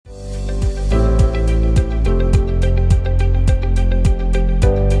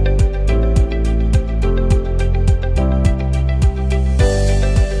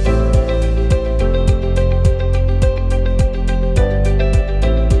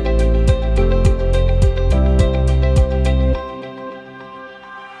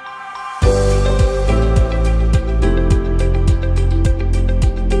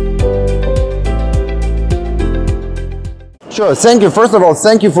Sure, thank you. First of all,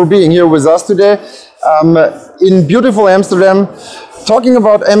 thank you for being here with us today in beautiful Amsterdam. Talking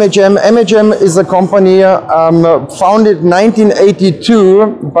about MHM, MHM is a company founded in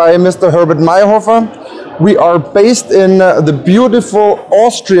 1982 by Mr. Herbert Mayhofer. We are based in the beautiful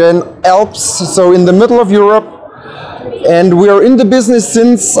Austrian Alps, so in the middle of Europe. And we are in the business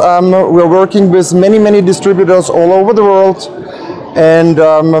since we're working with many distributors all over the world and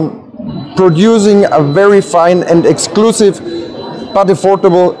producing a very fine and exclusive but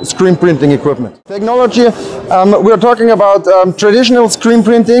affordable screen printing equipment. Technology, we're talking about traditional screen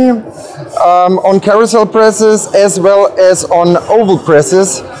printing on carousel presses as well as on oval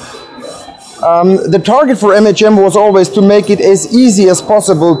presses. The target for MHM was always to make it as easy as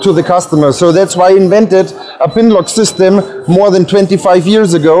possible to the customer. So that's why I invented a pin lock system more than 25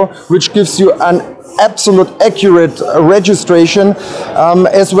 years ago, which gives you an absolute accurate registration,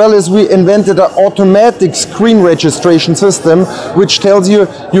 as well as we invented an automatic screen registration system, which tells you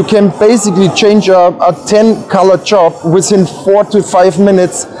you can basically change a 10-color job within 4 to 5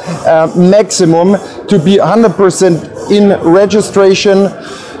 minutes maximum to be 100% in registration.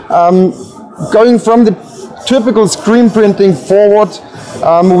 Going from the typical screen printing forward,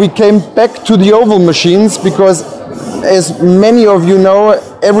 we came back to the oval machines because, as many of you know,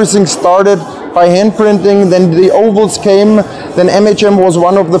 everything started by hand printing, then the ovals came, then MHM was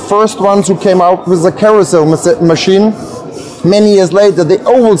one of the first ones who came out with a carousel machine. Many years later, the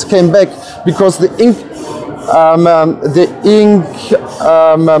ovals came back because the ink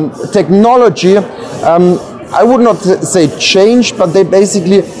technology, I would not say changed, but they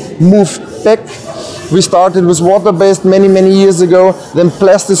basically moved back. We started with water-based many years ago, then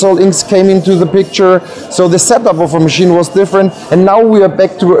plastisol inks came into the picture, so the setup of a machine was different, and now we are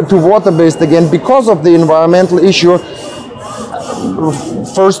back to water-based again because of the environmental issue,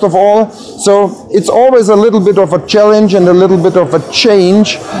 first of all. So it's always a little bit of a challenge and a little bit of a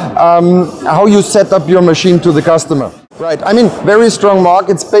change how you set up your machine to the customer. Right, I mean, very strong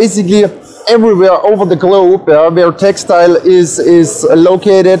markets, basically everywhere over the globe where textile is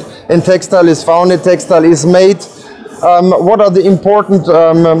located and textile is founded, textile is made. What are the important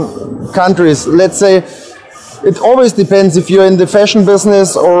countries? Let's say it always depends if you're in the fashion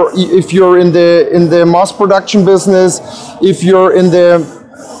business or if you're in the mass production business, if you're in the,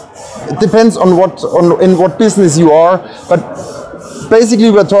 it depends on in what business you are, but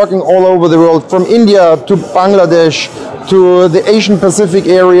basically we're talking all over the world, from India to Bangladesh to the Asian Pacific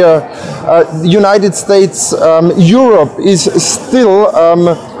area, United States. Europe is still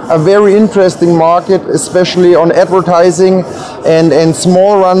a very interesting market, especially on advertising and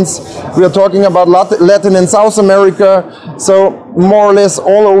small runs. We are talking about Latin and South America, so more or less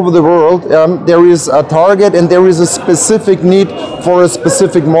all over the world there is a target and there is a specific need for a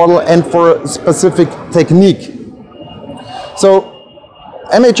specific model and for a specific technique. So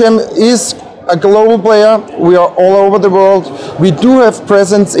MHM is a global player. We are all over the world. We do have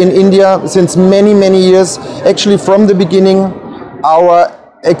presence in India since many years. Actually, from the beginning, our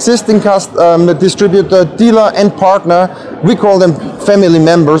existing distributor, dealer and partner, we call them family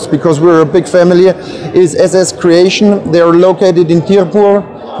members because we're a big family, is SS Creation. They are located in Tirupur.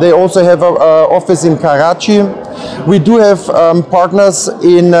 They also have an office in Karachi. We do have partners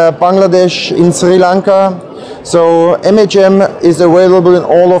in Bangladesh, in Sri Lanka. So MHM is available in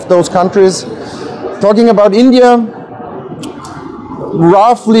all of those countries. Talking about India,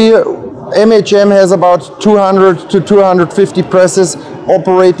 roughly MHM has about 200 to 250 presses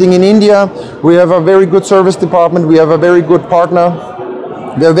operating in India. We have a very good service department. We have a very good partner.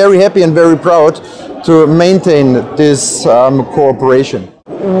 We are very happy and very proud to maintain this cooperation.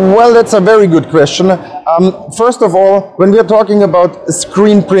 Well, that's a very good question. First of all, when we are talking about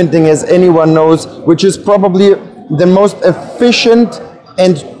screen printing, as anyone knows, which is probably the most efficient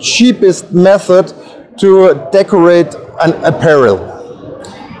and cheapest method to decorate an apparel.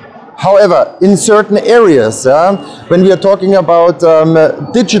 However, in certain areas, when we are talking about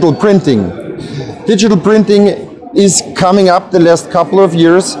digital printing is coming up the last couple of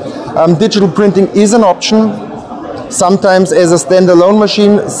years. Digital printing is an option. Sometimes as a standalone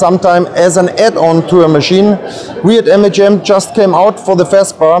machine, sometimes as an add-on to a machine. We at MHM just came out for the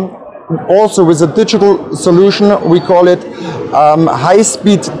FESPA also with a digital solution. We call it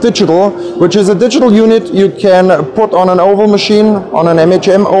high-speed digital, which is a digital unit you can put on an oval machine, on an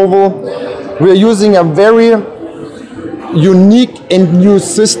MHM oval. We are using a very unique and new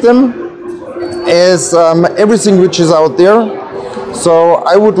system as everything which is out there. So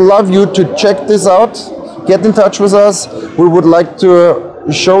I would love you to check this out. Get in touch with us. We would like to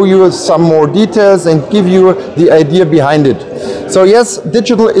show you some more details and give you the idea behind it. So yes,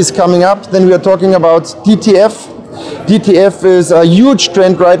 digital is coming up. Then we are talking about DTF. DTF is a huge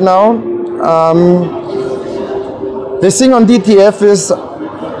trend right now. The thing on DTF is,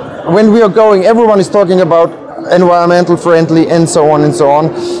 when we are going, everyone is talking about environmental friendly and so on and so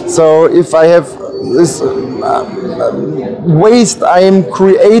on. So if I have this waste I am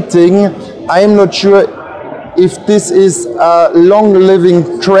creating, I am not sure if this is a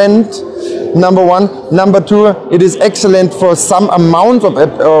long-living trend. Number one. Number two, it is excellent for some amount of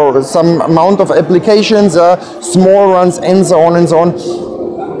applications, small runs, and so on and so on.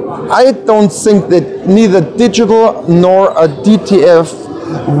 I don't think that neither digital nor a DTF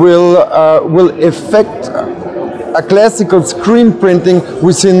will affect a classical screen printing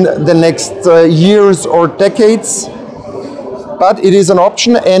within the next years or decades. But it is an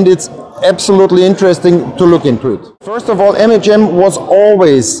option, and it's absolutely interesting to look into it. First of all, MHM was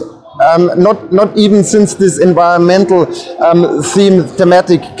always, not even since this environmental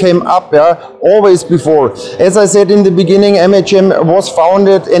thematic came up, always before. As I said in the beginning, MHM was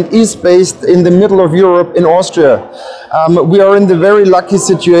founded and is based in the middle of Europe in Austria. We are in the very lucky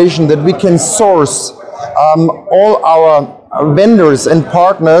situation that we can source all our vendors and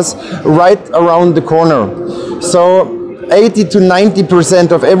partners right around the corner. So 80 to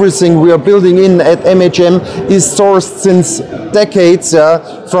 90% of everything we are building in at MHM is sourced since decades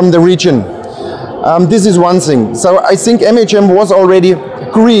from the region. This is one thing. So I think MHM was already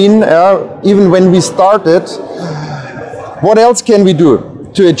green even when we started. What else can we do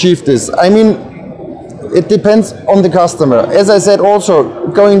to achieve this? I mean, it depends on the customer. As I said, also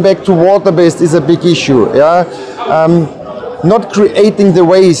going back to water-based is a big issue. Not creating the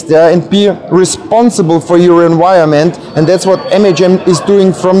waste and be responsible for your environment, and that's what MHM is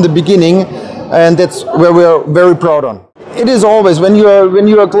doing from the beginning, and that's where we are very proud on. It is always, when you are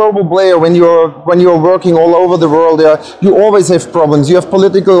a global player, when you are working all over the world, you always have problems. You have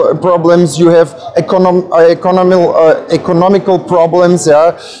political problems, you have economical problems.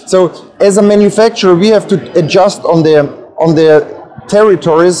 So as a manufacturer, we have to adjust on the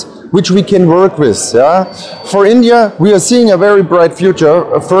territories which we can work with. For India, we are seeing a very bright future.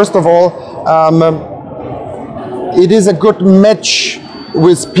 First of all, it is a good match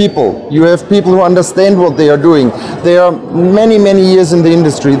with people. You have people who understand what they are doing. They are many years in the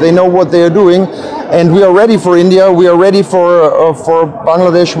industry. They know what they are doing, and we are ready for India. We are ready for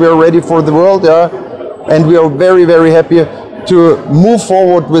Bangladesh. We are ready for the world. And we are very happy to move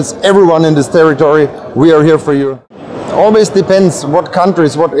forward with everyone in this territory. We are here for you. Always depends what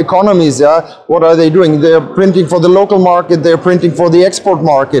countries, what economies, what are they doing? They're printing for the local market, they're printing for the export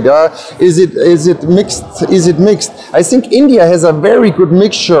market. Is it mixed? Is it mixed? I think India has a very good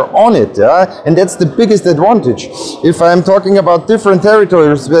mixture on it, and that's the biggest advantage. If I'm talking about different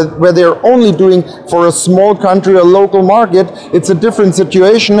territories where they're only doing for a small country, a local market, it's a different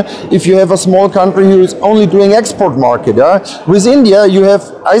situation. If you have a small country who is only doing export market, with India you have,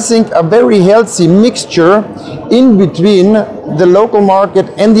 I think, a very healthy mixture in between the local market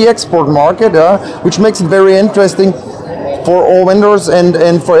and the export market, which makes it very interesting for all vendors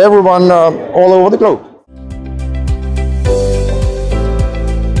and for everyone all over the globe.